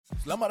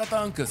Selamat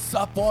datang ke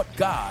Sapot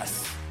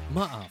Gas.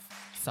 Maaf,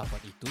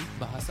 Sapot itu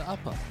bahasa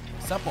apa?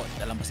 Sapot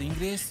dalam bahasa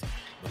Inggeris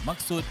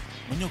bermaksud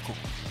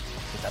menyokong.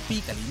 Tetapi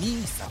kali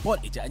ini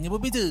Sapot ejaannya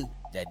berbeza.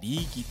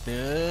 Jadi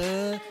kita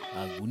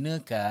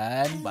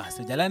gunakan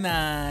bahasa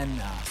jalanan.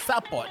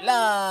 Sapot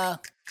lah.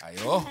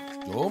 Ayo,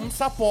 jom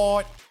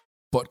Sapot.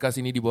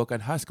 Podcast ini dibawakan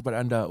khas kepada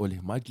anda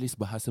oleh Majlis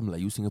Bahasa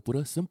Melayu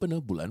Singapura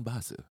sempena Bulan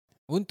Bahasa.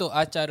 Untuk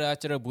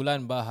acara-acara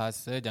Bulan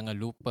Bahasa, jangan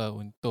lupa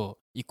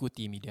untuk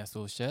ikuti media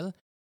sosial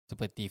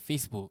seperti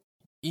Facebook,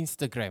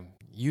 Instagram,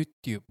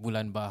 YouTube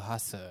Bulan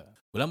Bahasa.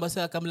 Bulan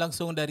Bahasa akan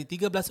berlangsung dari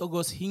 13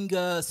 Ogos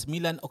hingga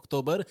 9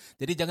 Oktober.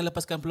 Jadi jangan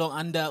lepaskan peluang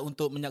anda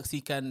untuk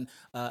menyaksikan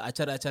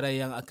acara-acara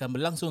yang akan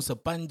berlangsung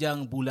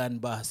sepanjang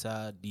Bulan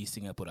Bahasa di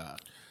Singapura.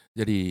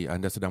 Jadi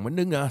anda sedang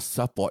mendengar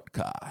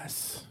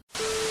Sapotcast.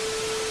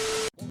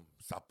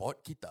 Sapot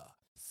kita,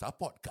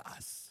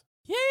 Sapotcast.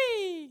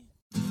 Yeay!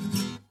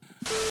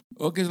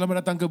 Okey, selamat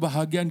datang ke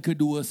bahagian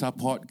kedua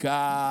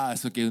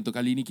Sapotcast. Okey, untuk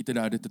kali ini kita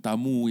dah ada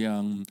tetamu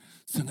yang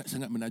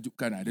sangat-sangat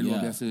menakjubkan. Dia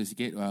luar biasa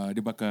sikit.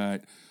 Dia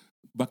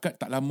bakat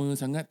tak lama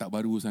sangat, tak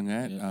baru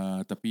sangat,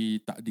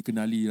 tapi tak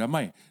dikenali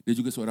ramai. Dia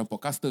juga seorang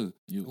podcaster.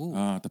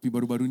 Tapi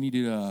baru-baru ni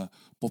dia dah,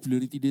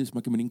 populariti dia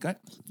semakin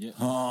meningkat.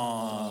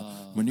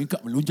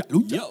 Meningkat,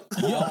 melonjak-lonjak.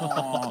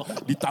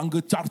 Di tangga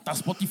carta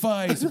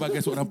Spotify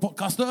sebagai seorang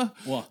podcaster.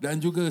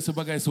 Dan juga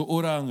sebagai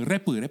seorang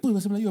rapper. Rapper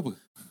bahasa Melayu apa?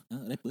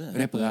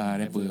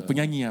 Rapper.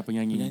 Penyanyi rap.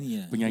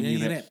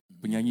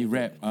 Penyanyi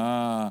rap.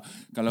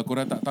 Kalau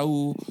korang tak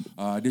tahu,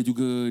 dia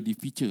juga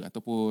di-feature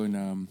ataupun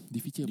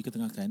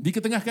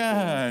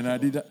diketengahkan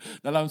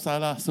dalam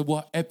salah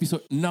sebuah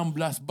episod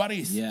 16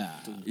 baris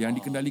yang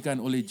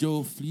dikendalikan oleh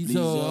Joe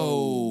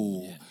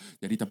Flizzo.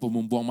 Jadi tanpa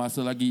membuang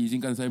masa lagi,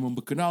 izinkan saya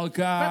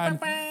memperkenalkan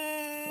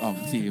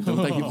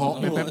betul-betul hip hop.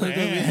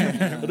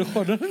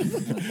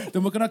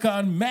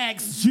 Memperkenalkan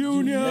Max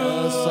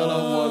Junior.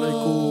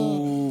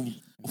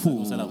 Assalamualaikum.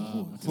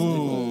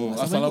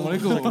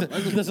 Assalamualaikum.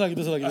 Kita salah.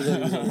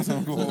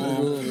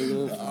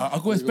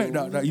 Aku expect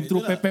dah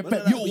intro pep.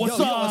 Yo, what's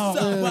up?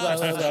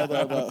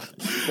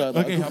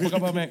 Okay, apa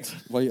khabar Max?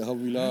 Baik,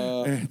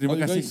 alhamdulillah.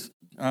 Terima kasih.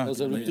 How's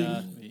everything?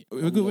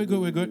 We're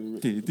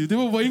good.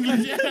 Tiba-tiba buat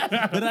English.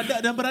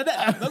 Beradak.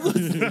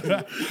 Bagus.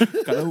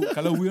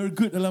 Kalau we're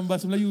good dalam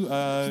bahasa Melayu,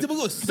 Kita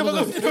bagus.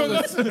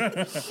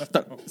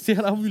 Sihat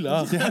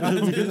alhamdulillah.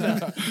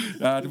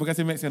 Terima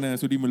kasih Max kerana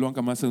sudi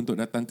meluangkan masa untuk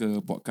datang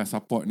ke podcast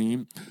Sapot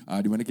ni,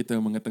 di mana kita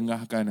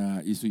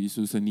mengetengahkan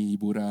isu-isu seni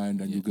hiburan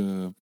dan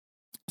juga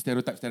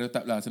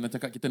stereotip lah. Senang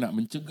cakap, kita nak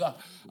mencegah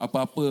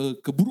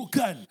apa-apa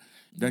keburukan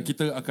dan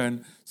kita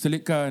akan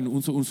selitkan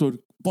unsur-unsur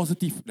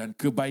positif dan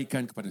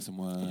kebaikan kepada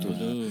semua.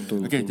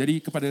 Betul. Okey, jadi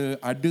kepada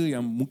ada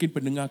yang mungkin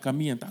pendengar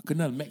kami yang tak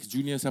kenal Max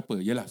Junior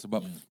siapa, yalah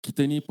sebab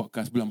kita ni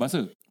podcast Bulan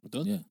Bahasa.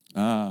 Betul.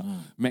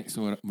 Max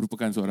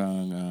merupakan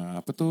seorang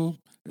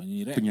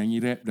penyanyi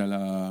rap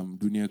dalam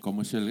dunia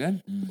komersial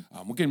kan.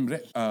 Mungkin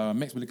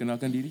Max boleh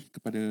kenalkan diri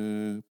kepada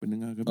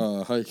pendengar kami.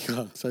 Hai,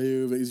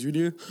 saya Max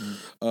Junior.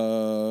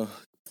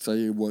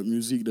 Saya buat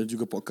muzik dan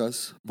juga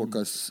podcast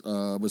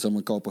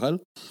bersama Kau Apa Hal.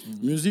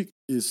 Music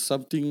is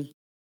something,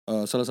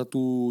 salah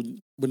satu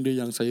benda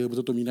yang saya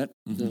betul-betul minat,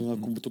 yang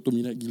aku betul-betul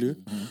minat gila,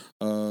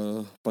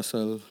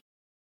 pasal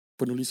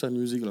penulisan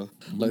muzik lah.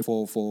 Like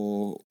for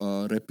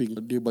rapping,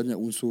 dia banyak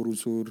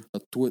unsur-unsur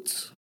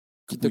towards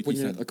kita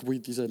punya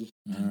kepoetisan,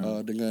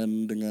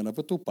 dengan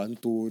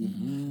pantun.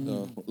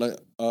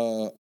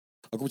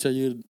 Aku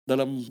percaya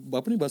dalam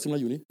bahasa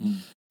Melayu ni,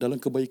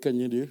 dalam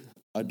kebaikannya dia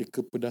ada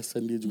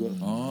kepedasan dia juga.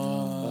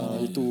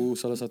 Itu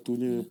salah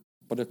satunya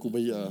pada aku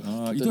baik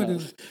Itu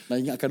nak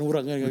ingatkan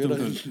orang kan.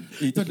 Betul.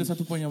 Itu ada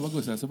satu poin yang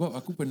bagus lah. Sebab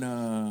aku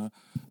pernah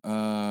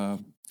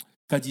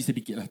kaji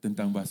sedikit lah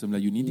tentang bahasa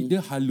Melayu ni.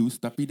 Dia halus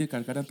tapi dia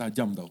kadang-kadang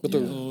tajam tau.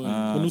 Betul.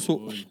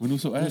 Menusuk.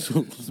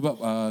 Sebab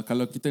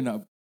kalau kita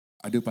nak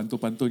ada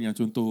pantun-pantun yang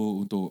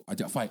contoh untuk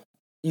ajak fight,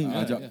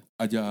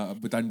 ajak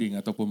bertanding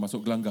ataupun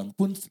masuk gelanggang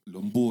pun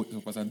lembut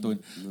sopan santun.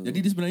 Jadi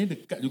dia sebenarnya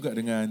dekat juga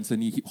dengan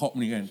seni hip hop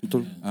ni kan.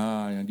 Betul.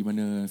 Yang di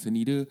mana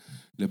seni dia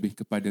lebih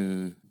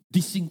kepada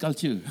dissing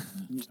culture.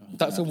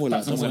 Tak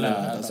semua lah.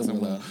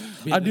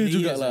 Ada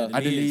jugalah.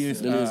 Ada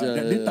layers.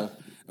 Dia tak,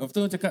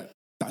 betul cakap,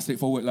 tak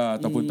straightforward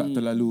lah ataupun tak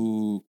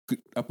terlalu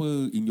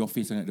in your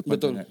face sangat depan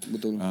sangat.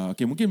 Betul.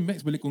 Okay, mungkin Max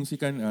boleh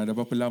kongsikan dah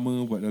berapa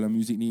lama buat dalam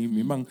muzik ni.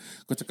 Memang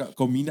kau cakap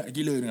kau minat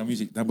gila dengan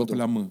muzik. Dah berapa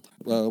lama?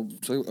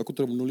 Aku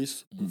telah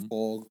menulis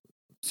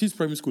since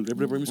primary school,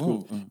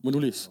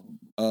 menulis.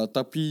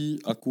 Tapi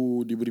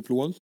aku diberi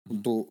peluang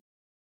untuk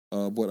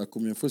buat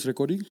aku punya first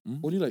recording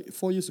only like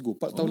 4 years ago,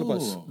 4 tahun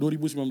lepas,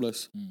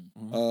 2019.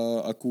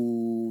 Aku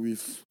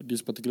with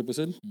this particular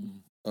person,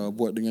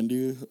 buat dengan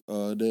dia,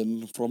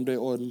 then from there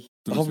on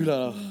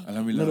Alhamdulillah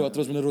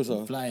terus menerus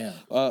lah. Fly lah.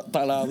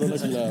 Tak lah, belum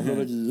lagi.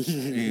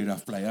 Dah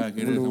fly lah,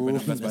 kira sampai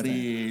 16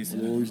 baris.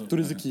 Itu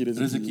rezeki.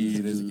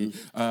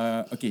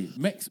 Okay,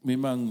 Max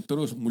memang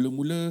terus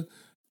mula-mula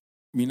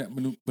minat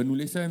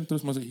penulisan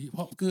terus masuk hip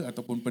hop ke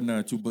ataupun pernah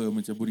cuba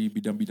mencaburi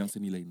bidang-bidang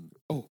seni lain?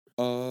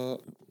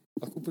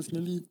 Aku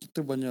personally,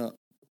 kita banyak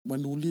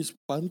menulis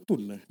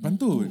pantun.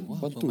 Pantun.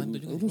 Pantun.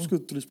 Aku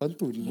suka tulis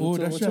pantun. Oh,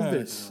 macam dahsyat.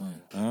 best.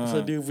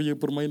 Pasal dia punya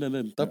permainan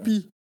kan.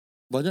 Tapi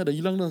banyak dah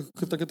hilang dah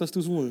kertas-kertas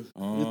tu semua.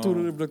 Itu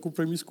daripada aku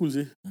primary school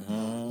sih.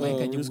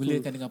 Mainkan je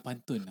mulakan dengan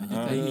pantun. Hanya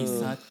kali ni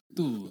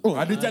satu.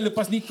 Ada je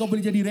lepas ni kau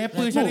boleh jadi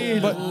rapper,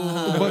 Syaril.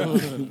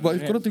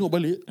 But korang tengok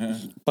balik,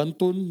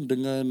 pantun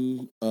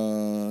dengan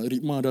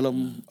ritma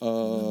dalam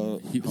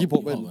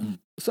hip-hop kan.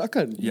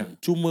 Seakan.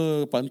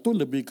 Cuma pantun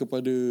lebih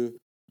kepada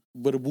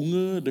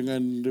berbunga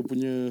dengan dia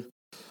punya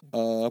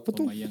apa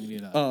tu? Pemayang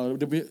dia lah.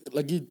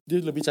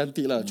 Dia lebih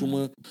cantik lah.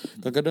 Cuma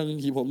kadang-kadang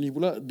hip-hop ni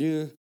pula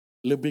dia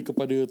lebih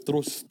kepada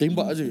terus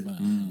tembak aje.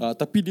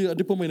 Tapi dia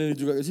ada permainan dia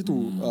juga kat situ.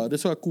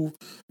 That's why aku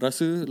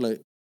rasa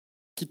like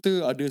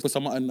kita ada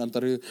persamaan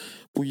antara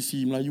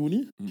puisi Melayu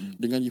ni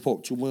dengan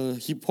hip-hop. Cuma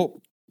hip-hop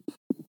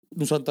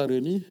Nusantara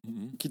ni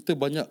kita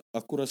banyak,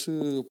 aku rasa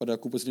pada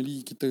aku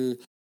personally, kita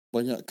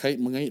banyak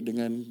mengait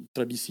dengan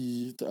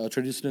tradisi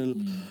tradisional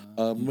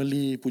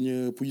Malay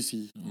punya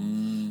puisi.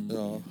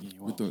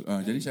 Betul.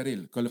 Jadi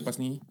Syaril, kau lepas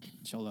ni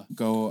InsyaAllah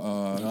kau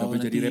dah boleh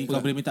jadi rapper.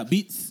 Kau boleh minta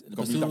beats.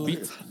 Kau minta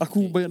beats.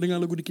 Aku banyak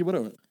dengar lagu Dikir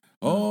Barat.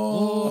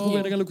 Aku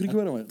banyak dengar lagu Dikir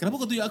Barat. Kenapa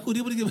kau tunjuk aku?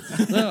 Dia boleh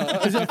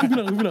Aku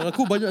bilang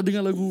aku banyak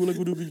dengar lagu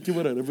Dikir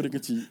Barat daripada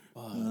kecil.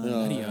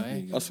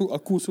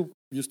 Aku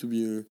used to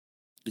be a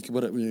Dikir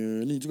Barat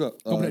punya ni juga.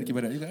 Kau pernah Dikir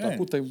Barat juga kan?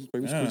 Aku time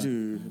primary school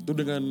je. Tu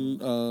dengan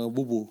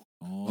Bobo.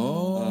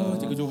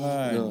 Cikgu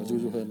Johan. Ya,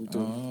 Cikgu Johan.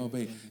 Betul.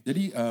 Baik.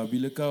 Jadi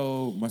bila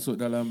kau masuk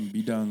dalam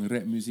bidang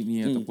rap music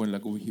ni ataupun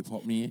lagu hip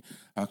hop ni,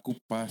 aku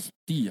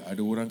pasti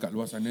ada orang kat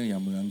luar sana yang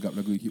menganggap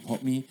lagu hip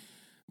hop ni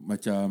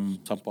macam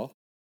Sampah.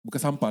 bukan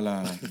sampah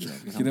lah.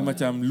 Kira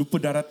macam lupa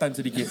daratan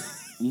sedikit.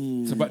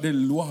 Sebab dia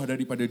luar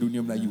daripada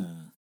dunia Melayu.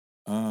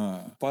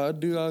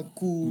 Pada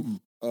aku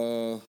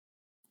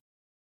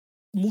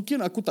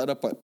mungkin aku tak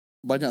dapat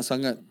banyak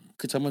sangat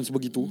kecaman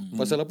sebegitu.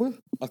 Pasal apa?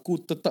 Aku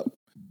tetap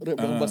rap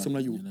dalam bahasa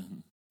Melayu.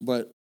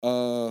 But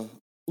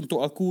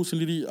untuk aku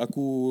sendiri,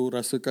 aku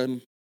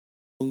rasakan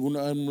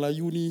penggunaan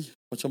Melayu ni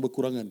macam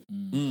berkurangan.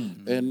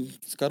 And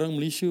sekarang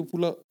Malaysia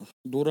pula,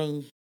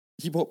 dorang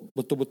hip hop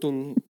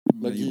betul-betul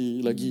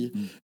lagi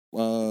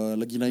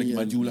naik,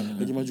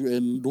 lagi maju,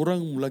 and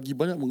dorang lagi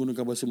banyak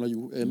menggunakan bahasa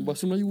Melayu. And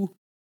bahasa Melayu,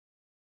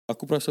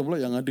 aku perasan pula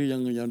yang ada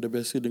yang dah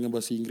biasa dengan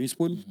bahasa Inggeris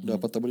pun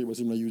dah patah balik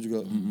bahasa Melayu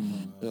juga.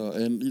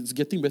 And it's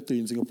getting better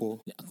in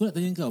Singapore. Aku nak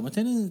tanya kau,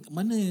 macam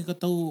mana kau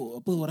tahu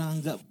apa orang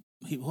anggap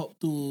hip hop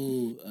tu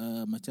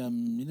macam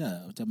ni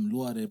lah, macam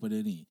luar daripada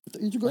ni.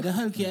 Juga.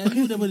 Padahal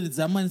KRU daripada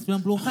zaman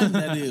 90-an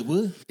dah ada apa?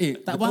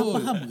 Tak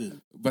faham ke?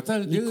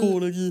 Betul dia. Niko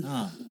lagi.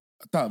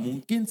 Tak,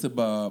 mungkin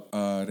sebab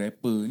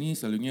rapper ni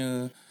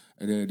selalunya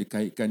ada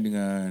dikaitkan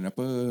dengan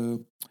apa,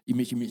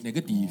 image-image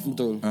negatif.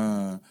 Betul.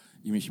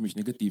 Image-image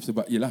negatif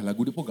sebab yelah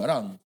lagu dia pun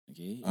garang.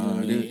 Okay.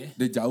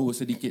 Dia jauh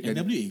sedikit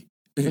dari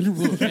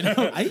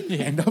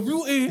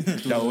NWA.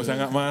 jauh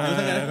sangat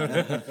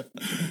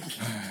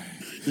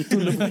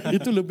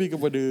itu lebih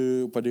kepada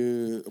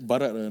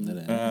barat kan.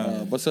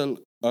 Pasal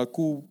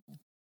aku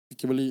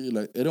fikir balik,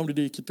 like at the end of the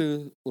day,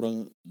 kita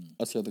orang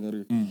Asia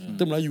Tenggara,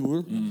 kita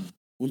Melayu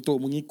untuk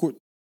mengikut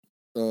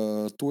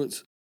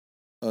towards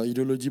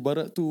ideologi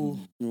barat tu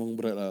memang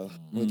berat lah.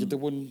 Kita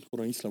pun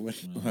orang Islam kan.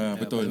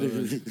 Betul.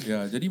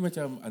 Ya, jadi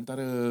macam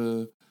antara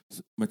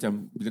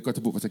macam bila kau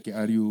sebut pasal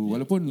KRU,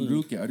 walaupun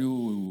dulu KRU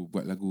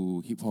buat lagu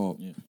hip hop,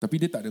 tapi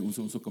dia tak ada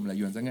unsur-unsur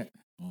kemelayuan sangat.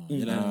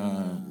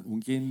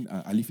 Mungkin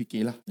ahli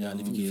fikir lah.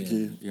 Ahli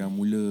fikir. Yang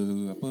mula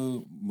apa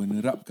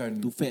menerapkan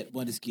Too Fat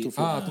pun ada sikit.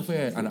 Too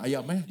Fat, anak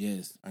ayam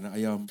Yes. anak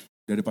ayam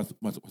dia ada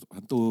masuk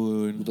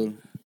pantun. Betul.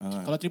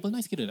 Kalau Triple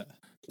Noise kira tak?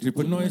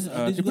 Triple Noise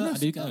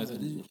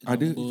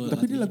ada,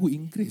 tapi dia lagu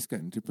Inggeris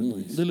kan, Triple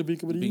Noise. Dia lebih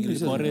kepada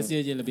Inggeris. Chorus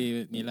dia je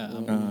lebih ni lah.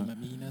 Macam mana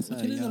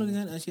kalau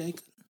dengan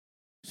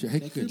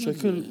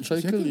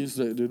Shaikal is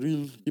like the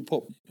real hip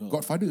hop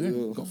Godfather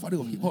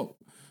Godfather of hip hop.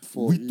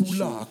 for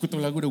Witula, aku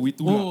tahu lagu dia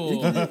Witula.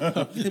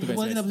 kita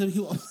berbual pasal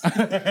hip hop.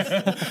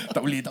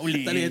 Tak boleh.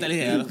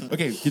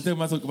 Okay, kita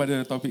masuk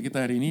kepada topik kita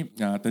hari ini,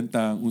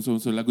 tentang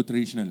unsur-unsur lagu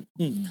tradisional.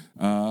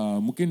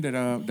 Mungkin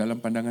dalam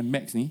pandangan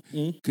Max ni,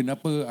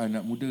 kenapa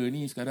anak muda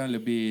ni sekarang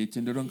lebih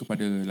cenderung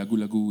kepada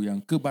lagu-lagu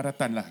yang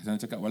kebaratan lah, saya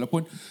cakap.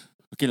 Walaupun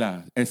okay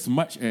lah, as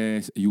much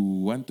as you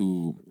want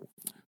to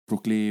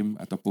proclaim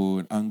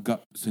ataupun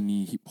anggap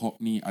seni hip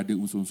hop ni ada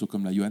unsur-unsur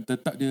kemelayuan,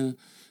 tetap dia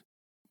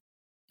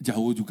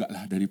jauh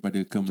jugalah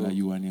daripada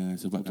kemelayuannya.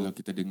 Sebab kalau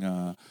kita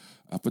dengar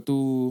apa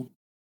tu,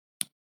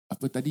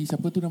 apa tadi,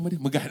 siapa tu nama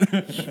dia? Megat.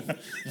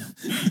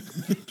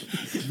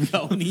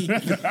 Kau ni.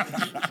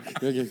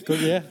 Kau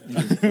ya.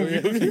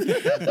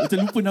 Macam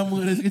lupa nama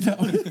dia sekejap.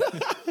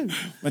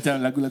 Macam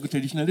lagu-lagu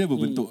tradisional dia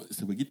berbentuk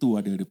sebegitu,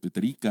 ada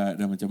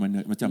terikat dan macam mana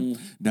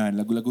dan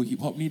lagu-lagu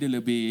hip hop ni dia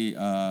lebih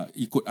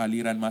ikut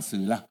aliran masa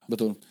lah.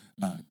 Betul.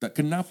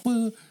 Kenapa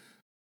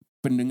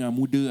pendengar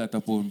muda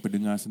ataupun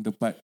pendengar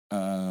setempat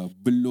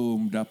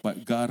belum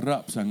dapat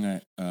garap sangat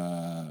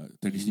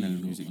tradisional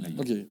music Melayu?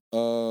 Okay.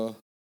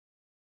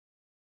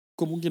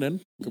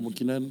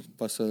 Kemungkinan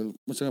pasal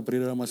macam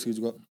peredaran masa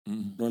juga.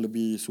 Orang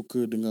lebih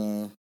suka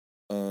dengar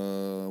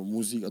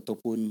muzik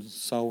ataupun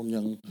sound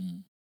yang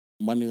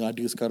mana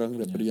ada sekarang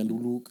daripada yang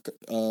dulu.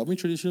 I mean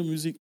traditional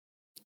music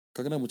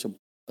kadang-kadang macam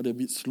ada a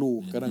bit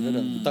slow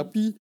kadang-kadang.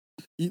 Tapi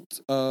it's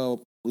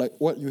like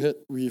what you had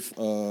with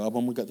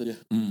Abang Megat tadi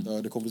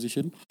the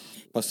conversation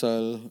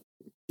pasal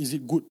is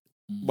it good,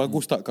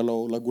 bagus tak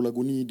kalau lagu-lagu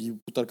ni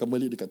diputarkan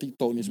balik dekat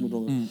TikTok ni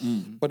semua.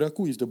 Pada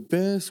aku is the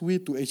best way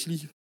to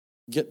actually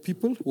get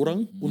people,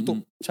 orang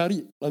untuk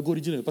cari lagu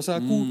original. Pasal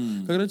aku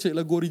kadang-kadang cari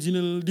lagu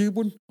original dia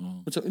pun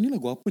macam ini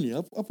lagu apa ni,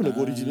 apa lagu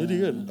original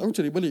dia kan. Aku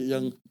cari balik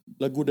yang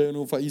lagu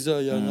Dayano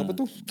Faiza yang apa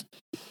tu,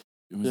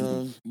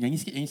 yang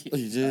nyanyi sikit.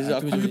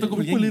 aku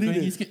lupa lirik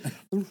dia.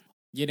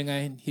 Dia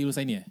dengan Hero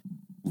Saini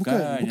Bukan.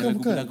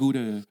 Lagu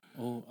dia.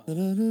 Oh.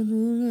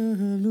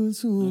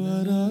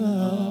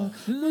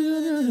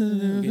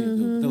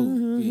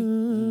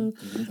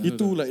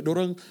 Itu like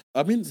dorang,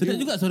 I mean Sedap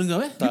juga suara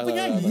kau Dia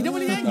penyanyi, Dia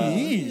boleh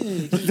nyanyi.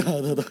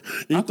 Tak.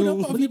 Aku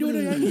nampak video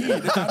dia nyanyi. Dia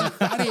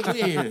tarik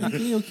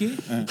boleh. Okay.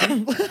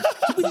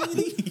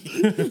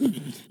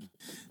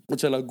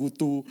 macam lagu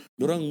tu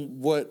dorang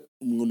buat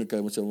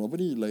menggunakan macam apa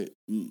ni, like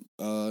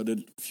the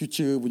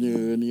future punya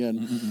ni kan.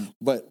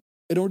 But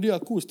at the end of the day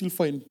aku still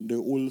find the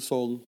old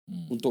song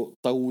untuk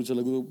tahu macam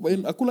lagu tu.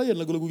 Aku layan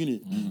lagu-lagu gini.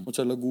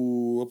 Macam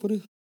lagu apa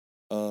dia,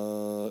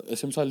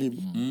 SM Salim.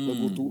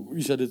 Lagu tu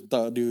ada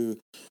tak ada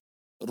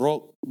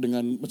rock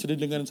dengan macam dia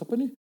dengan siapa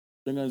ni,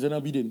 dengan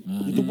Zainal Abidin.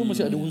 Itu pun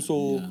masih ada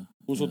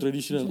unsur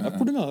tradisional.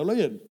 Aku dengar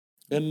layan.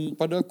 And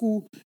pada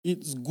aku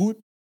it's good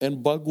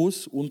and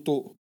bagus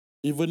untuk,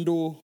 even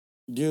though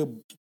dia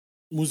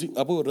muzik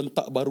apa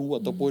rentak baru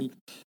ataupun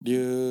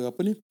dia apa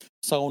ni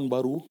sound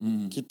baru,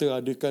 kita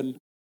adakan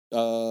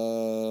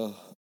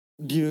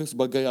dia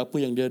sebagai apa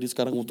yang dia ada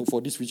sekarang untuk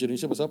for this future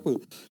generation. Pasal apa,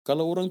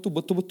 kalau orang tu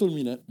betul-betul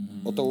minat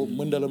atau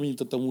mendalami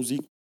tentang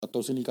muzik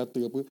atau seni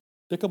kata apa,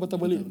 dia akan patah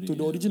balik to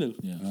the original.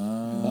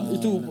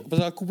 Itu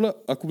pasal aku pula,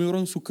 aku punya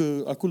orang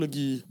suka, aku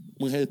lagi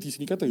menghayati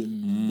seni kata.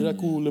 Jadi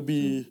aku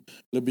lebih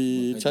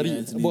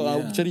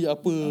cari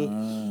apa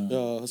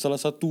salah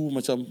satu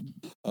macam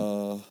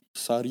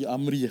Sari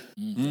Amri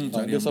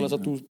dia salah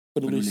satu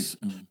penulis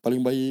paling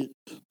baik,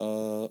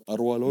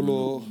 Arwah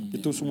Lolo,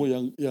 itu semua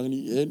yang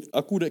ni. And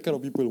aku that kind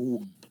of people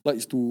who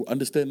likes to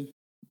understand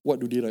what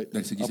do they write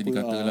dari segi seni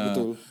kata lah.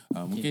 Betul.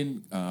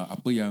 Mungkin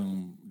apa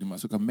yang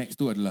dimaksudkan Max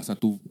tu adalah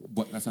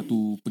buatkan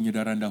satu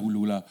penyedaran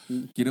dahulu lah.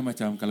 Kira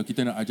macam kalau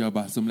kita nak ajar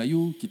bahasa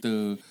Melayu,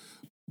 kita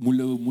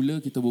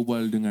mula-mula kita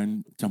berbual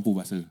dengan campur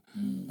bahasa.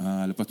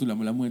 Lepas tu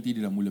lama-lama nanti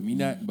dia dah mula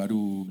minat,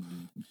 baru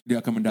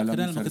dia akan mendalami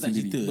secara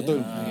sendiri.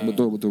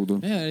 Betul.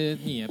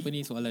 Ni apa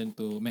ni soalan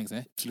untuk Max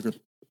Silakan.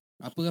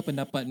 Apakah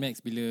pendapat Max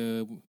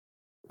bila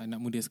anak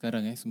muda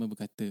sekarang semua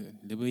berkata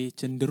lebih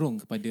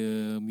cenderung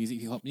kepada muzik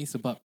hip hop ni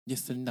sebab dia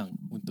senang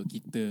untuk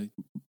kita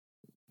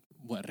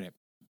buat rap?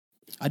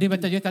 Ada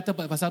yang kata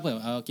pasal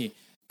apa? Okay,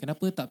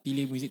 kenapa tak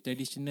pilih muzik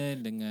tradisional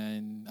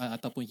dengan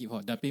ataupun hip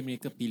hop, tapi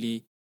mereka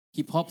pilih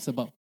hip hop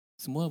sebab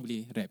semua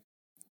boleh rap,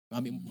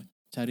 ambil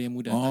cara yang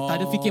mudah. Tak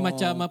ada fikir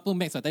macam apa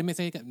Max. Tadi Max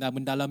saya dah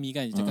mendalami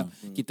kan, dia cakap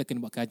kita kena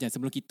buat kajian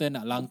sebelum kita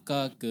nak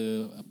langkah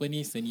ke apa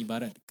ni seni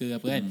barat ke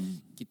apa kan.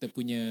 Kita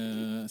punya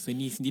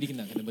seni sendiri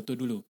kena betul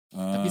dulu.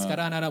 Tapi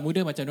sekarang anak-anak muda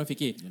macam orang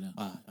fikir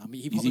ambil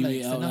hip hop lah,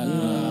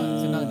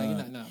 senang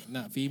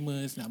nak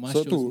famous, nak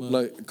masuk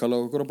semua. Like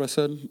kalau korang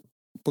perasan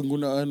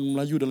penggunaan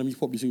Melayu dalam hip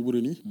hop di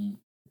Singapura ni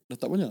dah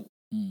tak banyak.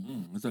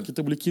 Betul. Kita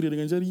boleh kira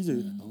dengan jari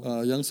je.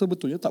 Yang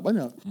sebetulnya tak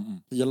banyak.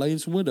 Yang lain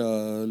semua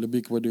dah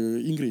lebih kepada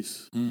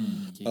Inggeris.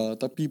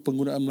 Tapi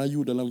penggunaan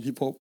Melayu dalam hip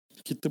hop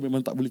kita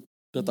memang tak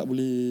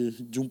boleh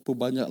jumpa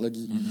banyak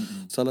lagi.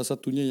 Salah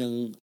satunya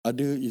yang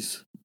ada is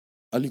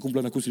ahli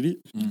kumpulan aku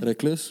sendiri,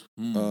 Reckless,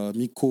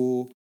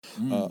 Miko,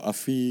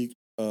 Afiq,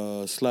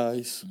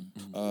 Slice,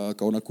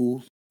 kawan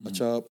aku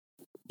Acap.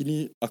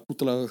 Ini aku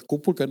telah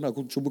kumpulkan,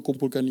 aku cuba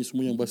kumpulkan ni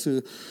semua yang bahasa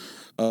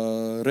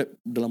rap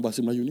dalam bahasa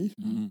Melayu ni.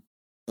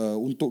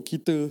 Untuk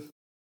kita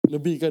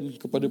lebihkan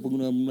kepada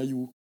penggunaan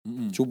Melayu.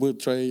 Cuba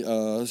try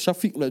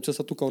Syafiq lah, macam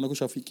satu kawan aku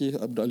Syafiq K,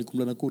 ahli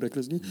kumpulan aku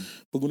Reckless ni,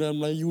 penggunaan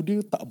Melayu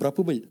dia tak berapa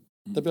baik.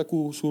 Tapi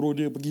aku suruh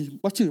dia pergi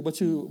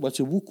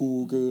baca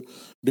buku ke,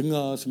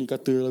 dengar seni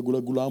kata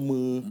lagu-lagu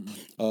lama,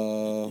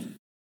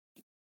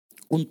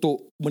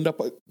 untuk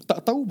mendapat,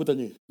 tak tahu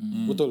bertanya.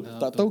 Betul.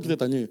 Tak tahu kita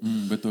tanya.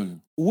 Betul.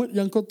 Word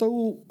yang kau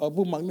tahu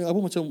apa makna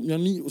apa, macam yang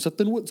ni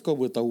certain words kau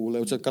boleh tahu,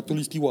 like macam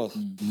katulistiwa.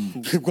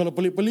 Kalau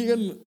pelik-pelik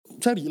kan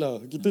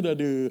carilah. Kita dah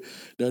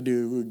ada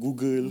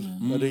Google,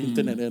 ada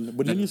internet kan.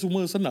 Benda ni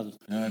semua senang.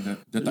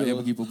 Dah tak payah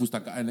pergi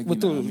perpustakaan lagi.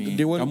 Betul.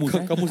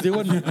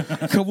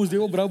 Kamus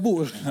dewan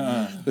berabuk.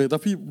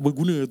 Tapi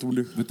berguna tu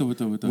benda. Betul.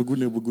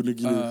 Berguna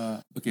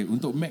gila. Okay,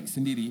 untuk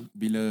Max sendiri,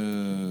 bila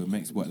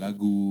Max buat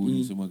lagu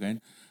ni semua kan,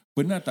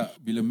 pernah tak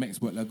bila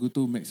Max buat lagu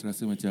tu Max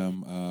rasa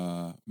macam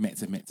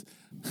Max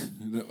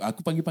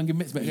aku panggil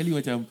Max banyak kali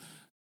macam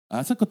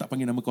asal kau tak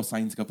panggil nama kau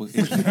Sains ke apa?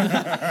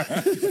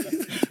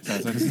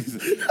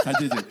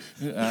 Saja je.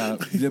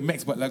 Bila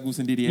Max buat lagu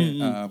sendiri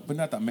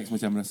pernah tak Max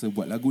macam rasa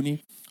buat lagu ni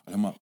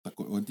alamak,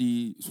 takut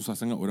nanti susah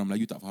sangat orang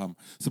Melayu tak faham.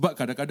 Sebab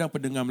kadang-kadang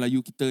pendengar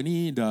Melayu kita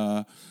ni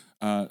dah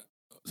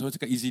Saya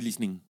cakap easy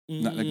listening.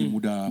 Nak lagi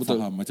mudah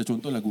Betul. faham. Macam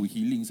contoh lagu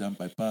Healing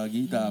sampai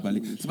pagi tak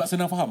balik. Sebab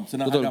senang faham,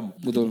 senang Betul. agam.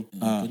 Betul.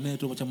 Kena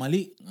tu macam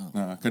Malik.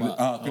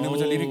 Kena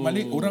macam lirik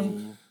Malik,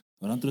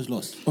 Orang terus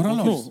lost. orang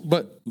No, lost.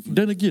 but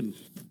then again,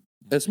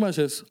 as much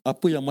as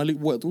apa yang Malik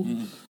buat tu,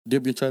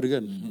 dia punya cara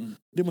kan,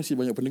 dia masih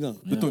banyak pendengar.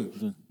 Betul.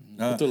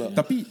 Betul lah.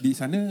 Tapi di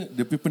sana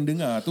dia punya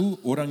pendengar tu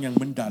orang yang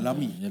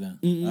mendalami. Yalah.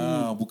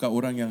 Bukan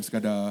orang yang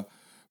sekadar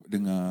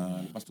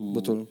dengar lepas tu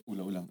Betul.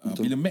 ulang-ulang.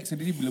 Betul. Bila Max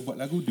sendiri bila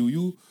buat lagu, do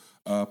you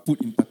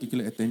put in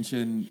particular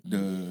attention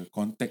the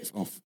context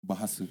of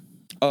bahasa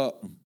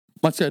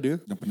Masih ada.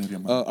 dan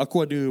penerimaan?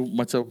 Aku ada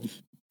macam,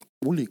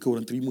 boleh ke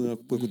orang terima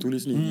apa aku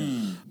tulis ni?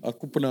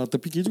 Aku pernah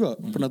terfikir juga.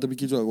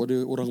 Ada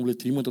orang boleh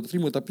terima atau tak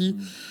terima. Tapi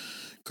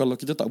kalau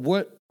kita tak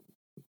buat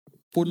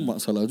pun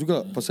masalah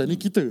juga. Pasal ni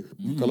kita.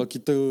 Kalau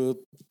kita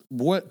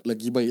buat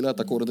lagi baik lah,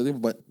 takut orang tak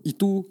terima. But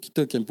itu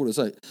kita can put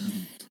aside.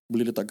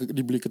 Boleh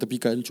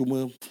ketepikan.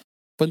 Cuma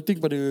penting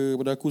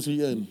pada aku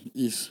sendiri kan,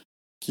 is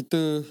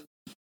kita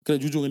kena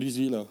jujur dengan diri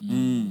sendiri lah.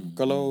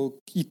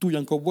 Kalau itu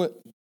yang kau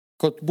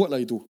buatlah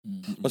itu.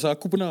 Pasal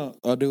aku pernah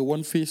ada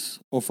one phase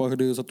of,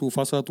 ada satu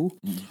fasa tu,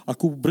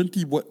 aku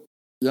berhenti buat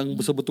yang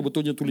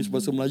betul-betulnya tulis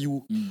bahasa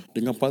Melayu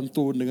dengan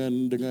pantun,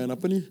 dengan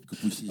apa ni,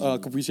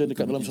 kepuisian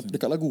dekat dalam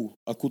dekat lagu.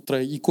 Aku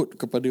try ikut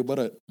kepada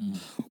barat.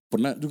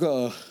 Penat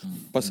juga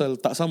pasal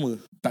tak sama.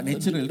 Tak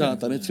natural kan?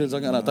 Tak natural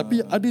sangat lah.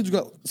 Tapi ada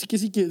juga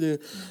sikit-sikit je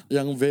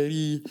yang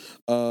very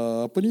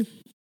apa ni,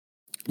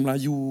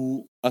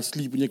 Melayu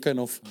asli punya kind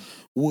of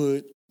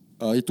word.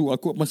 Itu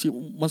aku masih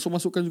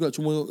masuk-masukkan juga.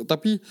 Cuma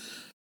tapi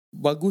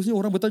bagusnya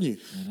orang bertanya.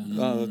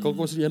 Kau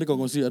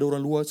sendiri ada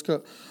orang luar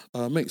cakap,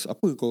 Max,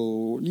 apa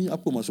kau ni,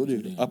 apa maksud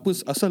dia? Apa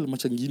asal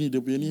macam gini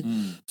dia punya ni?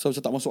 So,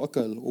 macam tak masuk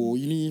akal. Oh,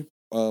 ini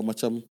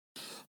macam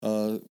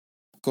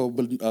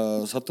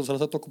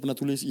salah satu aku pernah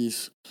tulis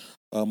is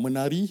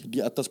menari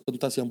di atas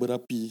pentas yang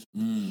berapi.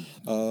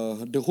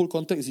 The whole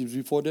context is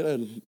before that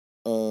kan.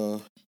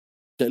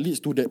 That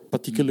leads to that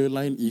particular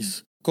line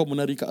is kau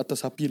menari ke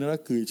atas api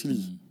neraka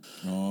actually.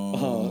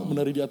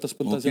 Menari di atas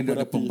pentas yang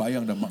ada berapi.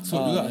 pembayang dan maksud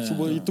juga.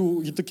 Cuma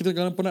itu kita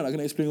kadang penat nak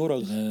kena explain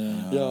orang.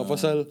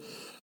 Pasal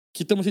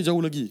kita masih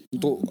jauh lagi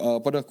untuk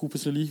pada aku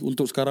personally,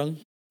 untuk sekarang,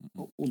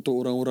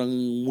 untuk orang-orang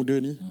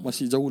muda ni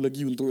masih jauh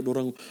lagi untuk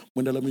orang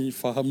mendalami,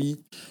 fahami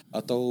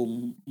atau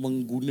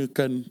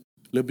menggunakan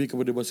lebih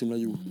kepada bahasa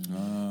Melayu.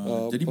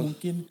 Jadi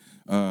mungkin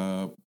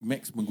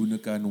Max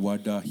menggunakan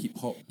wadah hip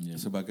hop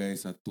sebagai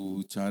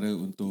satu cara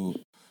untuk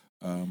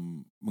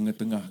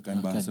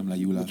mengetengahkan bahasa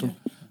Melayu lah.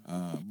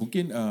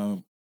 Mungkin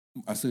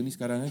asa ni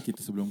sekarang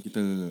kita sebelum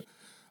kita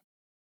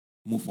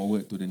move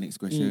forward to the next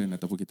question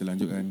ataupun kita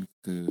lanjutkan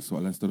ke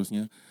soalan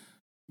seterusnya,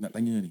 nak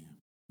tanya ni,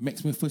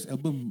 Max punya first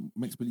album,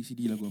 Max beli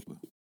CD lagu apa?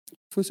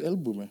 First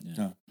album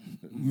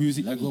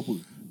Music lagu apa?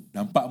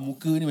 Nampak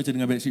muka ni macam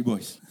dengan Backstreet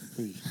Boys.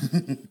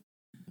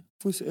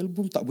 First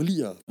album tak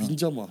beli lah,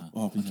 pinjam lah.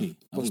 Okay.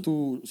 Lepas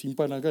tu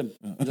simpan lah kan.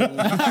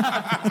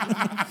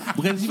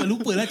 Bukan simpan,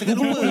 lupa lah. Cakap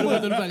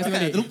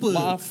lupa.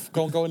 Maaf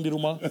kawan-kawan di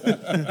rumah.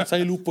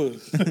 Saya lupa.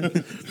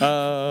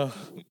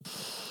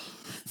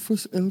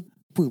 First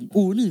album.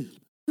 Oh ni,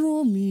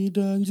 Romi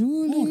dan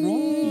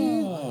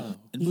Julie.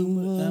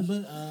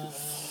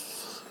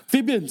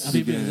 Fabians.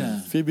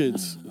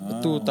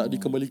 Itu tak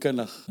dikembalikan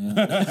lah.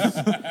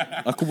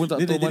 Aku pun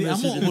tak tahu mana CD. Dia jadi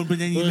amuk pun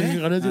penyanyi.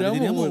 Ada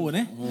jadi amuk pun.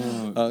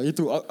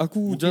 Itu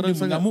aku Mungkin jarang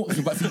dia sangat mengamuk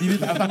sebab CD dia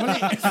tak datang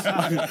balik.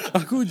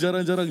 Aku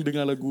jarang-jarang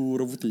dengar lagu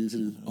orang putih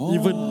actually.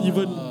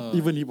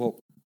 Even hip hop.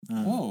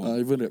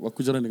 Even rap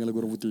aku jarang dengar lagu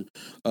orang putih.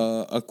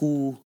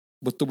 Aku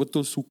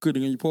betul-betul suka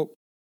dengan hip hop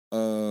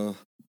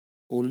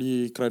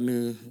oleh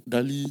kerana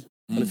Dali,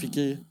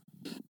 Al-Fikir,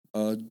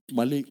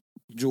 Malik,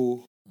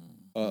 Joe.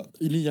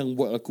 Ini yang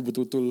buat aku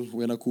betul-betul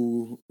when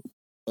aku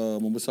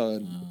membesar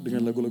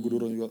dengan lagu-lagu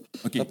diorang juga.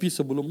 Tapi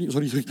sebelum ni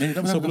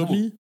sebelum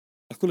ni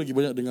aku lagi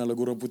banyak dengar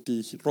lagu orang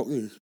putih, rock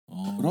ke.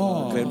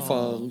 Grand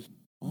Funk,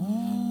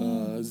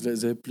 Led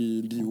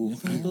Zeppelin, Dio.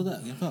 Kau tahu tak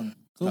Grand Funk?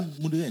 Kau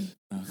muda kan?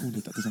 Aku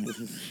dah tak tahu sangat.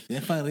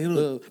 Grand Funk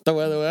Rero. Tahu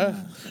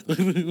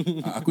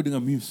Aku dengar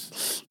Muse.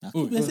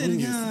 Aku biasa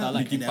dengar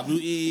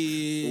NWA,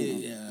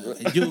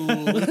 Joe.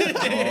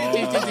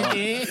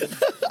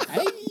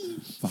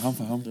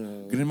 Faham.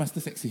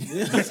 Grandmaster Sexy.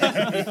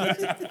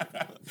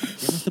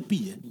 Grandmaster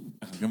P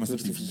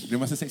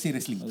Grandmaster Sexy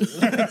wrestling.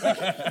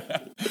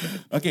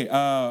 Okay,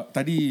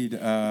 tadi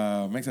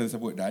Max ada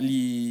sebut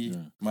Dali,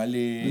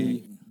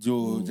 Malik,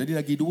 Joe. Jadi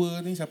lagi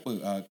dua ni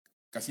siapa?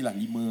 Kasihlah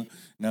 5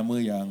 nama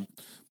yang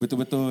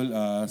betul-betul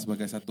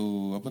sebagai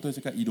satu apa tu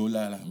cakap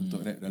idola lah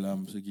untuk rap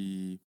dalam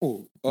segi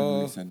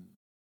penulisan.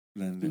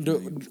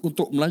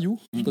 Untuk Melayu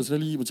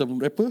personally macam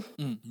rapper,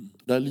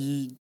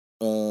 Dali,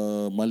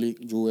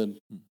 Malik, Joe kan.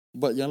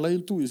 But yang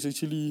lain tu is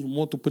actually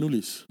more to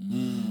penulis.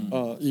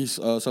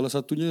 Salah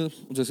satunya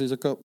macam saya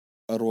cakap,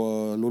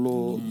 arwah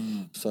Lolo,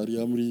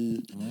 Sari Amri,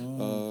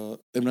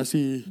 M.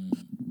 Nasir.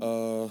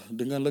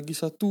 Dengan lagi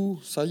satu,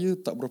 saya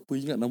tak berapa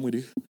ingat nama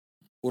dia.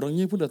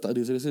 orangnya pun dah tak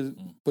ada. Saya rasa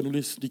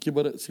penulis di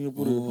kepada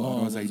Singapura.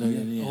 Arwah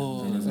Zaidi.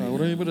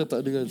 Orangnya pun dah tak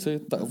ada kan. Saya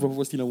tak berapa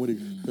pasti nama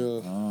dia.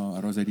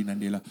 Arwah Zaidi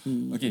Nandil lah.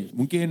 Okay,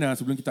 mungkin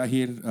sebelum kita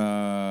akhir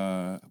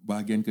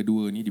bahagian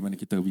kedua ni di mana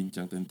kita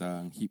bincang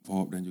tentang hip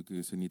hop dan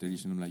juga seni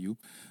tradisional Melayu.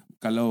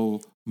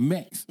 Kalau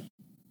Max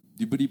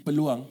diberi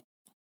peluang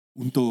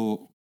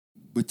untuk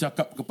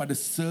bercakap kepada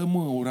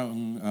semua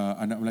orang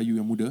anak Melayu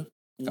yang muda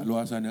kat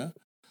luar sana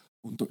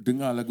untuk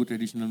dengar lagu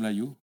tradisional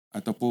Melayu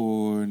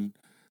ataupun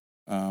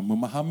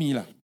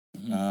memahamilah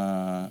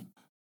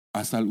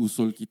asal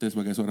usul kita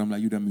sebagai seorang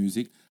Melayu dan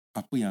muzik,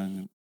 apa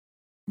yang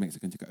Max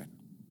akan cakap kan?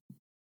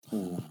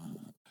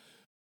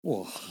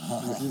 Wah,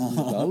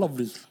 dalam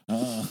ni.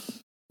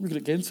 Ni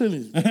kena cancel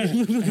ni.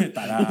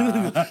 Tak lah.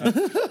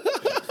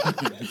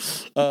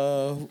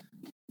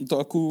 Untuk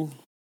aku,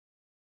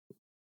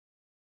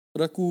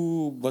 pada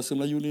aku bahasa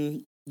Melayu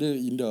ni dia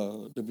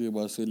indah. Dia punya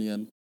bahasa ni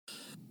kan.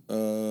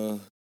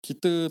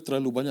 Kita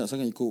terlalu banyak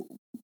sangat ikut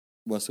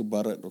bahasa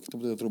barat.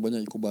 Kita terlalu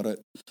banyak ikut barat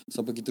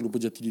sampai kita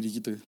lupa jati diri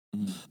kita.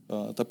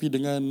 Tapi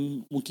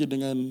mungkin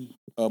dengan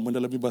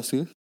mendalami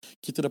bahasa,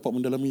 kita dapat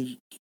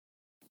mendalami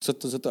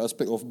serta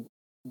aspek of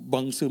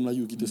bangsa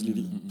Melayu kita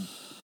sendiri.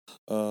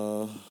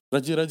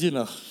 Rajin-rajin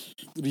lah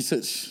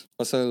research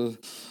pasal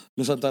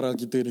Nusantara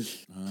kita ni.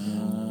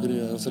 Jadi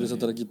pasal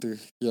Nusantara kita.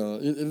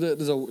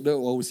 That's what I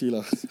would say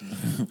lah.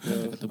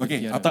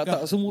 Okay,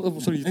 tak semua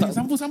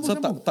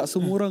sambung. Tak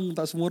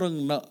semua orang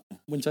nak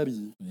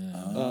mencari.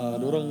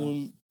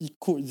 Orang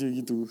ikut je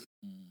gitu.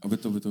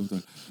 Betul.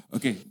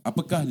 Okay,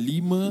 apakah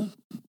 5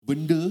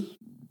 benda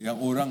yang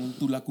orang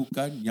tu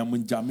lakukan yang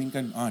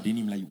menjaminkan dia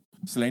ni Melayu?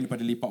 Selain daripada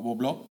lepak bawah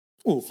blok,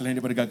 selain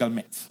daripada gagal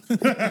maths.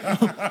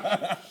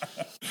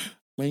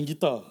 Main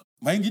gitar.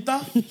 Main gitar?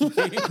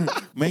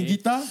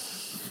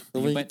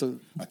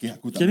 Okay,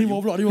 aku tak Ni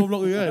bawah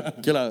blok ke kan?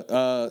 Okay lah.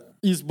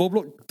 Is bawah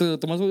blok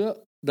termasuk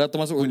tak? Dah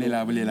termasuk. Boleh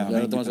lah.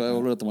 Dah termasuk.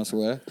 Bawah blok dah termasuk.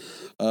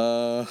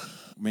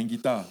 Main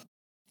gitar.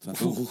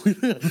 Satu.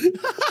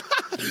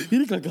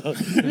 Ini kelakar.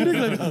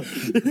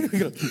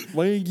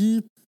 Main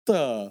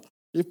gitar.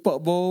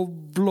 Lepak bawah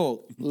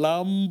blok.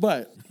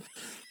 Lambat.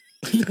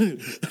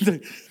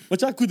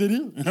 Macam aku tadi.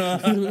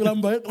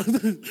 Lambat.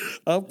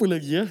 Apa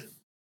lagi ya?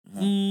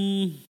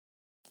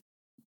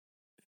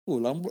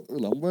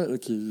 Lambat.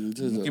 Okay.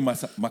 Mungkin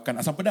makan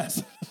asam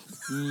pedas.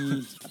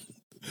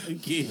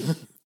 Okay.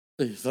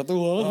 Satu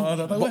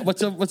orang.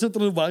 Macam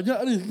terlalu banyak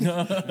ni.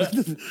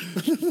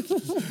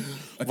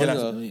 Okay lah.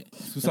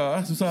 Susah.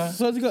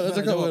 Susah juga nak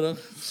cakap.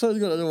 Susah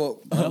juga nak jawab.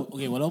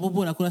 Okay,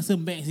 walaupun pun aku rasa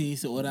Max ni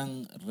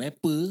seorang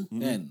rapper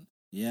kan,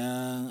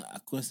 yang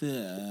aku rasa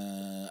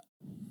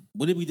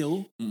boleh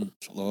beritahu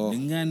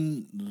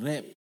dengan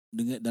rap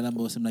dalam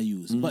bahasa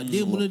Melayu. Sebab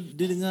dia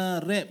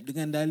dengar rap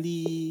dengan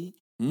Dali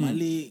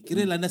Malik,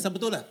 kira landasan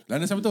betul lah.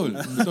 Landasan betul.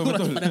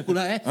 Betul. Pada aku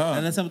lah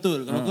landasan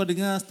betul. Kalau kau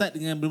dengar start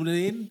dengan benda-benda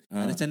lain,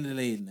 ada channel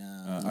lain.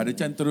 Ada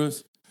chance terus.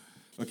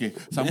 Okay,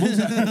 sambung.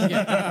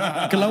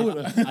 Ke laut.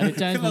 Ada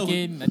chance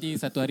mungkin nanti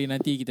satu hari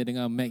nanti kita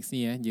dengar Max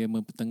ni dia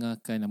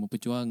mempertengahkan dan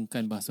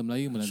memperjuangkan bahasa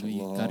Melayu melalui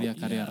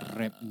karya-karya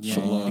rap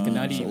yang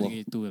dikenali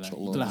begitulah.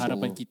 Itulah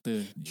harapan kita.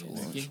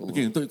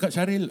 Okay, untuk Kak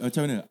Syaril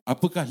macam mana?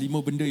 Apakah 5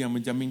 benda yang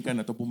menjaminkan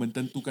ataupun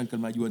mententukan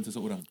kemajuan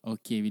seseorang?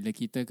 Okay, bila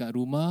kita kat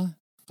rumah,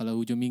 kalau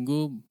hujung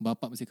minggu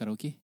bapak mesti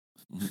karaoke.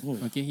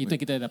 Okay, itu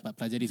yang kita dapat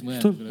pelajari semua.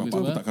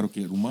 Bapak aku tak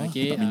karaoke rumah, aku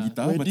tak main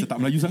gitar, macam tak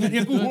Melayu sangat ni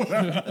aku.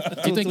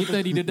 Itu yang kita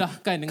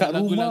didedahkan dengan kat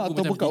lagu-lagu rumah macam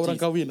ataupun kat orang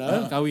kahwin.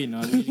 Kahwin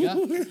juga.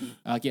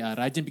 Okay,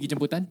 rajin pergi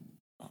jemputan.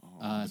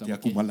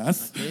 Aku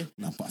malas.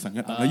 Nampak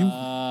sangat tak Melayu.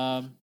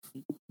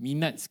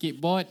 Minat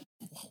skateboard,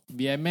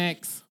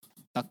 BMX,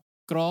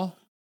 takraw.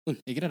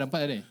 Kira dah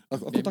 4 dah.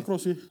 Aku takraw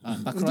sih.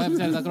 Takraw mesti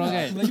ada takraw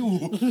kan.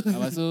 Melayu.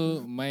 Lepas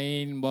tu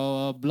main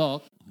bawah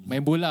blok, main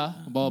bola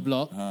bawah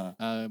blok,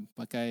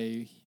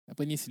 pakai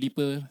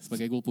slipper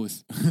sebagai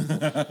goalpost.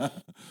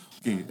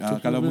 Okay,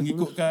 kalau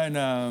mengikutkan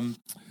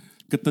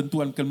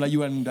ketentuan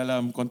kemelayuan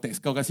dalam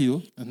konteks kau kasih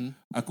tu,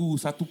 aku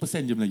 1%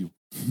 je Melayu.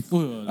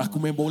 Aku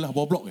main bola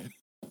bawah blok kan.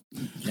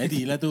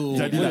 Jadilah tu.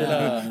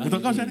 Betul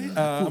kau Syarif?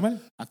 Amal?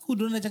 Aku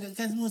dulu nak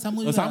cakapkan semua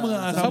sama juga.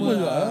 Sama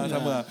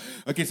juga.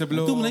 Okey,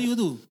 sebelum itu Melayu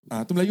tu.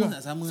 Tu Melayu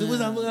nak sama. Semua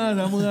sama.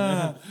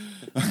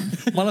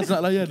 Malas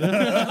nak layan.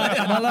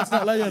 Malas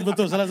nak layan,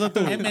 betul, salah satu.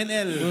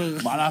 MNL.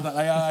 Malas nak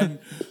layan.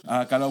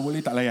 Kalau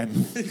boleh tak layan.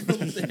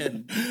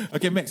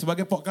 Okey, Max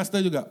sebagai podcaster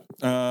juga.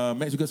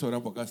 Max juga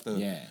seorang podcaster.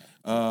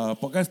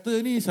 Podcaster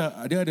ni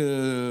dia ada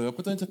apa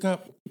tu yang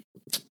cakap,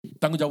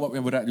 tanggungjawab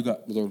yang berat juga.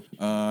 Betul.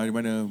 Di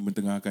mana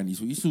mentengahkan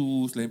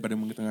isu-isu, selain pada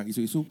mentengahkan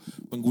isu-isu,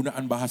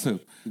 penggunaan bahasa.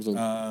 Betul.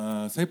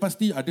 Saya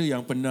pasti ada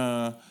yang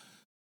pernah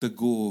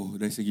tegur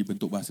dari segi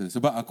bentuk bahasa.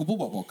 Sebab aku pun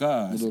buat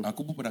podcast. Betul.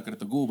 Aku pun pernah kena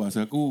tegur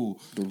bahasa aku.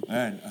 Betul.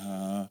 Kan?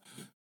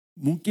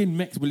 Mungkin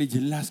Max boleh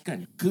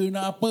jelaskan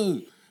kenapa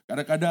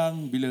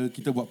kadang-kadang bila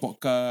kita buat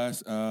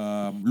podcast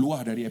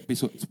luar dari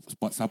episod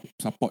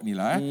Sapot ni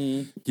lah,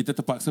 kita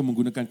terpaksa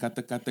menggunakan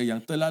kata-kata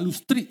yang terlalu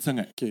strict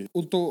sangat. Okay.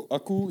 Untuk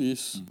aku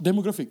is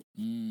demografik.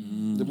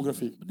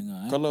 Demografik.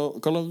 Pendengar.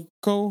 Kalau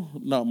kau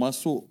nak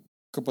masuk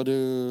kepada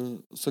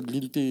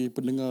segelintir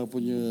pendengar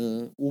punya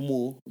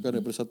umur kan,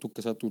 daripada satu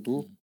ke satu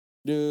tu,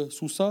 dia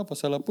susah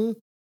pasal apa?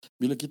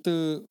 Bila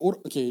kita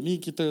ni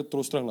kita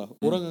terus terang lah,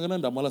 orang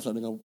kadang-kadang dah malas nak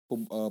dengar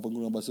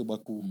penggunaan bahasa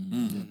baku.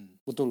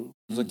 Betul.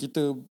 Pasal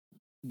kita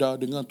dah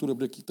dengar tu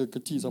daripada kita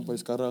kecil sampai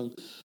sekarang,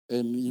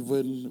 and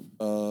even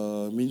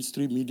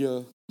mainstream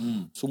media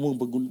semua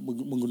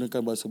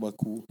menggunakan bahasa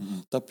baku.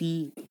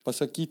 Tapi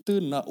pasal kita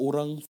nak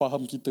orang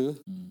faham kita,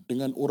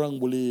 dengan orang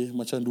boleh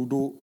macam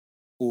duduk,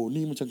 oh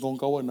ni macam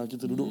kawan-kawan lah,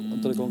 kita duduk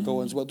antara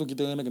kawan-kawan. Sebab tu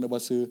kita kena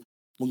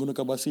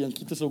menggunakan bahasa yang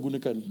kita selalu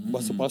gunakan,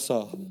 bahasa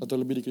pasar, atau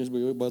lebih dikenal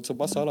sebagai bahasa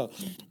pasar lah.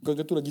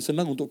 Bukan itu lagi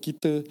senang untuk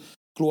kita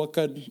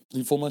keluarkan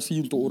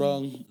informasi untuk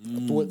orang,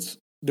 towards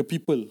the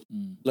people.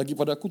 Lagi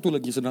pada aku tu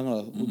lagi senang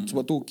lah.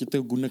 Sebab tu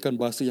kita gunakan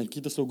bahasa yang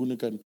kita selalu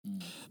gunakan.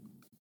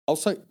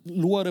 Outside,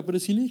 luar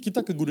daripada sini, kita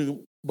akan guna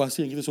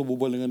bahasa yang kita selalu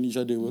berbual dengan each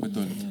other.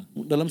 Betul.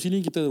 Dalam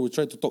sini kita will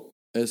try to talk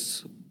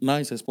as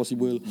nice as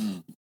possible,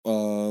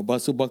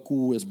 bahasa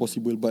baku as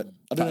possible, but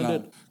other than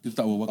that,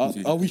 kita tak bawa baku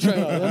sih. we try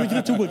lah.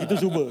 Kita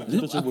cuba.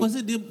 Aku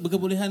rasa dia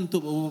berkebolehan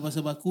untuk bahasa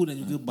baku dan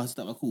juga bahasa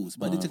tak baku.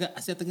 Sebab dia cakap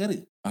Asia Tenggara.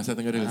 Asia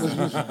Tenggara.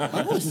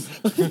 Bagus.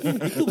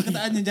 Itu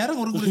perkataan yang jarang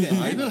orang gunakan.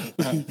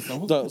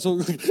 Tak, so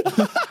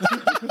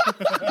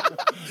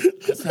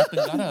Asia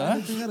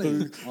Tenggara.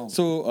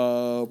 so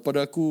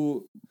pada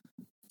aku,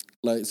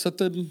 like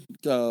certain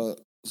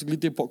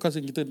segelintir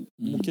podcast yang kita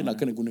mungkin nak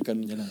kena gunakan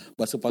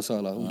bahasa pasar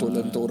lah,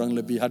 untuk orang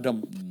lebih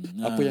hadam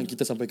apa yang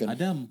kita sampaikan.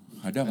 Adam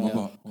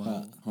apa?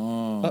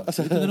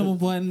 Kita kena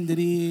perempuan,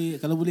 jadi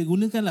kalau boleh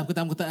gunakanlah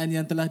perkataan-perkataan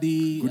yang telah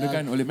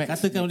gunakan oleh Max.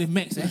 katakan oleh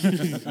Max.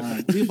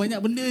 Dia banyak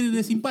benda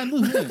dia simpan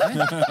tu.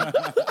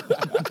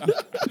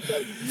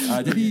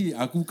 Jadi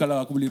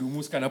kalau aku boleh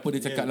rumuskan apa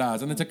dia cakap lah.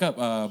 Sana cakap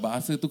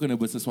bahasa tu kena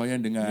bersesuaian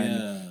dengan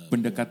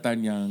pendekatan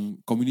yang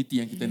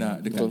komuniti yang kita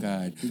nak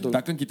dekatkan. Betul.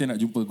 Takkan kita nak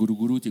jumpa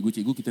guru-guru,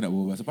 cikgu-cikgu, kita nak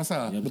bawa bahasa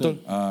pasar.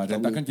 Betul. Dan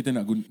takkan kita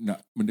nak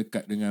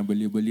mendekat dengan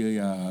belia-belia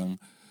yang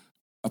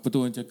apa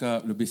tu orang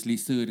cakap lebih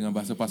selesa dengan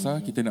bahasa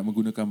pasar, kita nak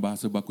menggunakan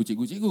bahasa baku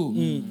cikgu-cikgu.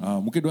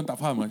 Mungkin diorang tak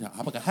faham macam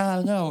apakah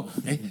hal kau?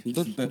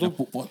 Betul.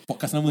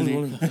 Podcast nama ni.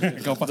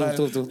 Kau faham.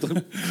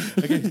 Betul.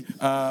 Okay.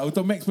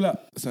 Untuk Max pula,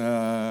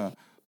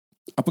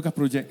 apakah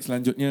projek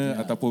selanjutnya,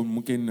 ataupun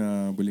mungkin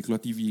boleh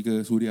keluar TV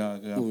ke, Suria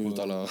ke apa?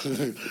 Tak lah.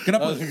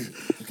 Kenapa?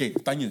 Okay,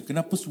 tanya,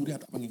 kenapa Suria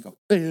tak panggil kau?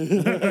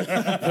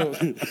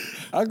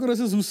 Aku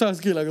rasa susah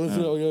sikit lah kalau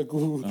Suria panggil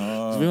aku.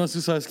 Memang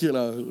susah sikit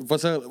lah.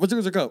 Pasal macam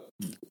aku cakap,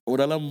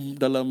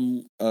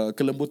 dalam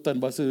kelembutan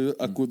bahasa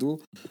aku tu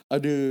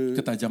ada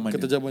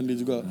ketajaman dia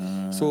juga.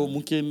 So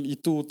mungkin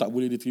itu tak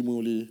boleh diterima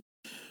oleh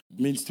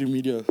mainstream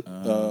media.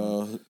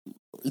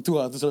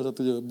 Itu salah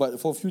satunya. But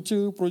for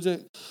future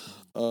project,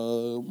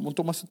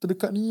 untuk masa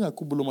terdekat ni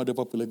aku belum ada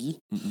apa-apa lagi.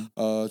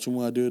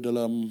 Cuma ada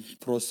dalam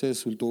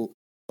proses untuk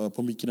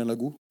pembikinan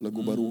lagu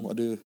baru.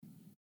 Ada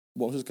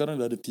buat masa sekarang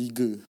dah ada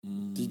 3,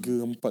 4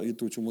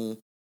 itu. Cuma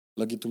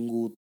lagi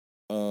tunggu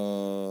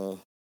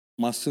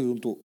masa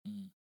untuk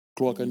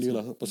keluarkan dia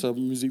lah. Pasal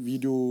music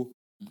video,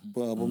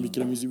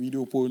 pembikinan music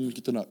video pun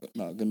kita nak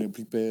kena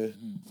prepare.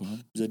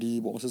 Jadi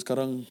buat masa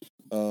sekarang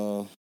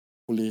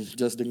boleh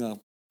just dengar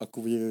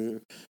aku punya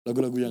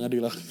lagu-lagu yang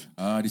ada lah.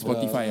 Di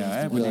Spotify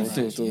boleh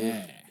betul.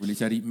 Boleh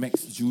cari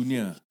Max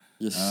Junior.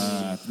 Yes.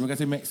 Terima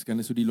kasih Max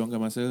kerana sudi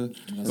luangkan masa.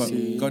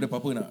 Kau ada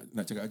apa-apa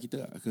nak cakap kat kita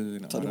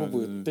ke? Nak tak ada marah apa-apa.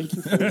 ke? Thank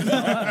you.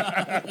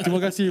 Terima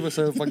kasih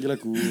pasal panggil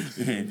aku.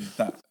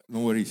 Tak,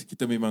 no worries.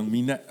 Kita memang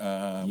minat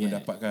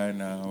mendapatkan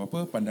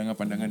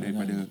pandangan-pandangan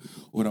daripada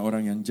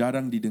orang-orang yang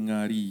jarang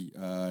didengari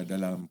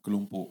dalam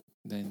kelompok.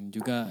 Dan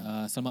juga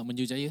selamat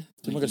menju jaya.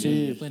 Terima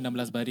kasih. 16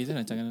 baris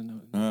rancangan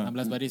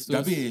 16 baris tu.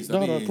 Dah habis. Dah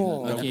Dah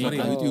keluar. Okey, keluar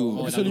kat YouTube.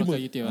 dah keluar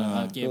kat YouTube.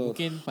 Okey,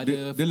 mungkin pada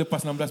Dia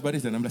lepas 16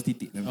 baris dan 16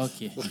 titik.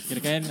 okey.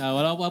 Kirakan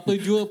walaupun apa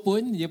jua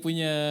pun dia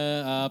punya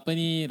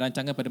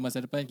rancangan pada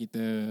masa depan,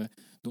 kita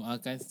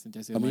doakan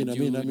sentiasa Amin,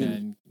 maju amin.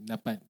 dan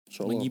dapat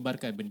InsyaAllah.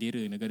 mengibarkan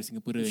bendera negara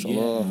Singapura.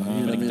 InsyaAllah.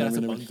 Amin, Kita amin, rasa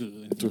amin. bangga.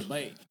 Betul.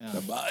 Baik.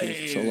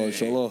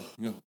 InsyaAllah.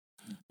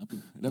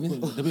 Dah habis?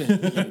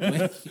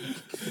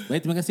 Baik,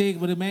 terima kasih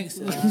kepada Max.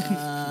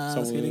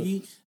 Sekali lagi,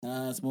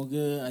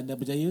 semoga anda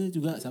berjaya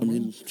juga sama.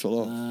 Amin.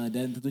 InsyaAllah.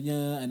 Dan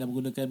tentunya anda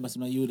menggunakan bahasa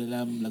Melayu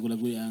dalam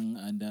lagu-lagu yang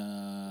anda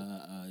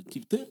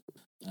cipta,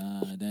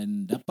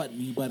 dan dapat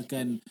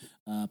mengibarkan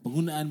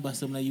penggunaan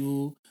bahasa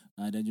Melayu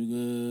dan juga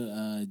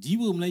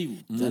jiwa Melayu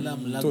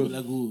dalam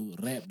lagu-lagu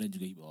rap dan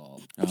juga hip hop.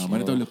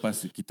 Mana tahu lepas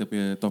kita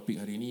punya topik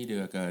hari ni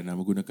dia akan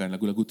menggunakan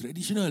lagu-lagu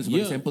tradisional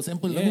sebagai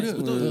sampel-sampel lagu dia.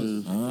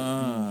 Betul.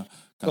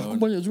 Aku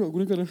banyak juga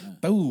gunakan.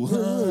 Tahu.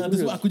 Itu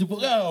sebab aku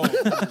jemput kau.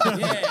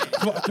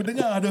 Sebab aku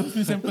dengar ada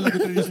few sampel lagu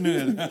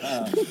tradisional.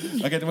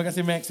 Okay, terima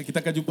kasih Max.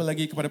 Kita akan jumpa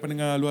lagi kepada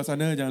pendengar luar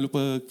sana. Jangan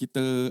lupa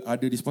kita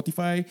ada di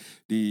Spotify,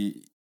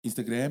 di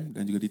Instagram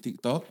dan juga di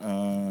TikTok.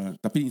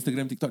 Tapi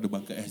Instagram, TikTok ada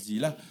Bangka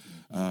SG lah.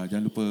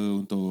 Jangan lupa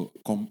untuk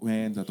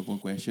komen ataupun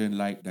question,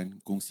 like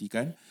dan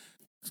kongsikan.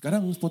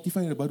 Sekarang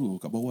Spotify ada baru,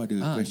 kat bawah ada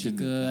question.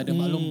 Jika ada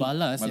maklum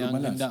balas Maklum yang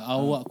balas. hendak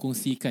awak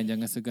kongsikan,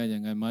 jangan segan,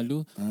 jangan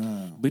malu.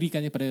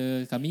 Berikannya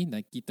kepada kami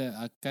dan kita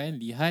akan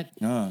lihat,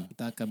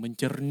 kita akan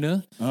mencerna.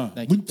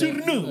 Dan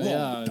Mencerna?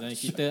 Dan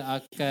kita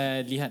akan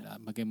lihat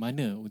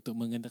bagaimana untuk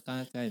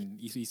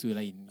mengedepankan isu-isu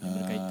lain yang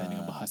berkaitan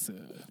dengan bahasa.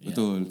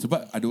 Betul.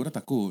 Sebab ada orang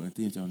takut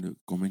nanti macam ada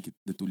komen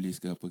kita tulis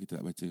ke apa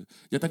kita tak baca.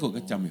 Jangan takut,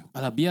 kecam je.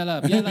 Alah, biarlah.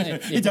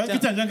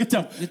 Jangan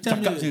kecam.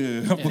 Cakap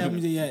je. Kecam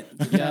je Yat.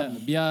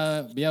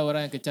 Biar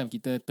orang yang kecam,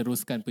 kita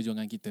teruskan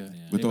perjuangan kita.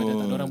 Betul.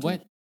 Daripada tak ada orang buat.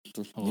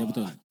 Ya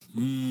betul.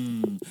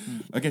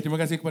 Okay, terima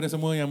kasih kepada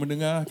semua yang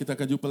mendengar. Kita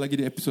akan jumpa lagi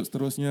di episod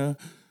seterusnya.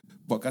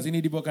 Podcast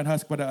ini dibawakan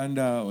khas kepada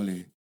anda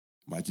oleh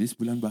Majlis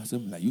Bulan Bahasa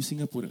Melayu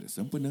Singapura,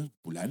 sempena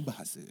Bulan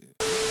Bahasa.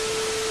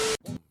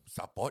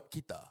 Sapot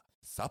kita,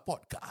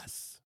 Sapot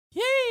khas.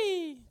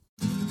 Yeay!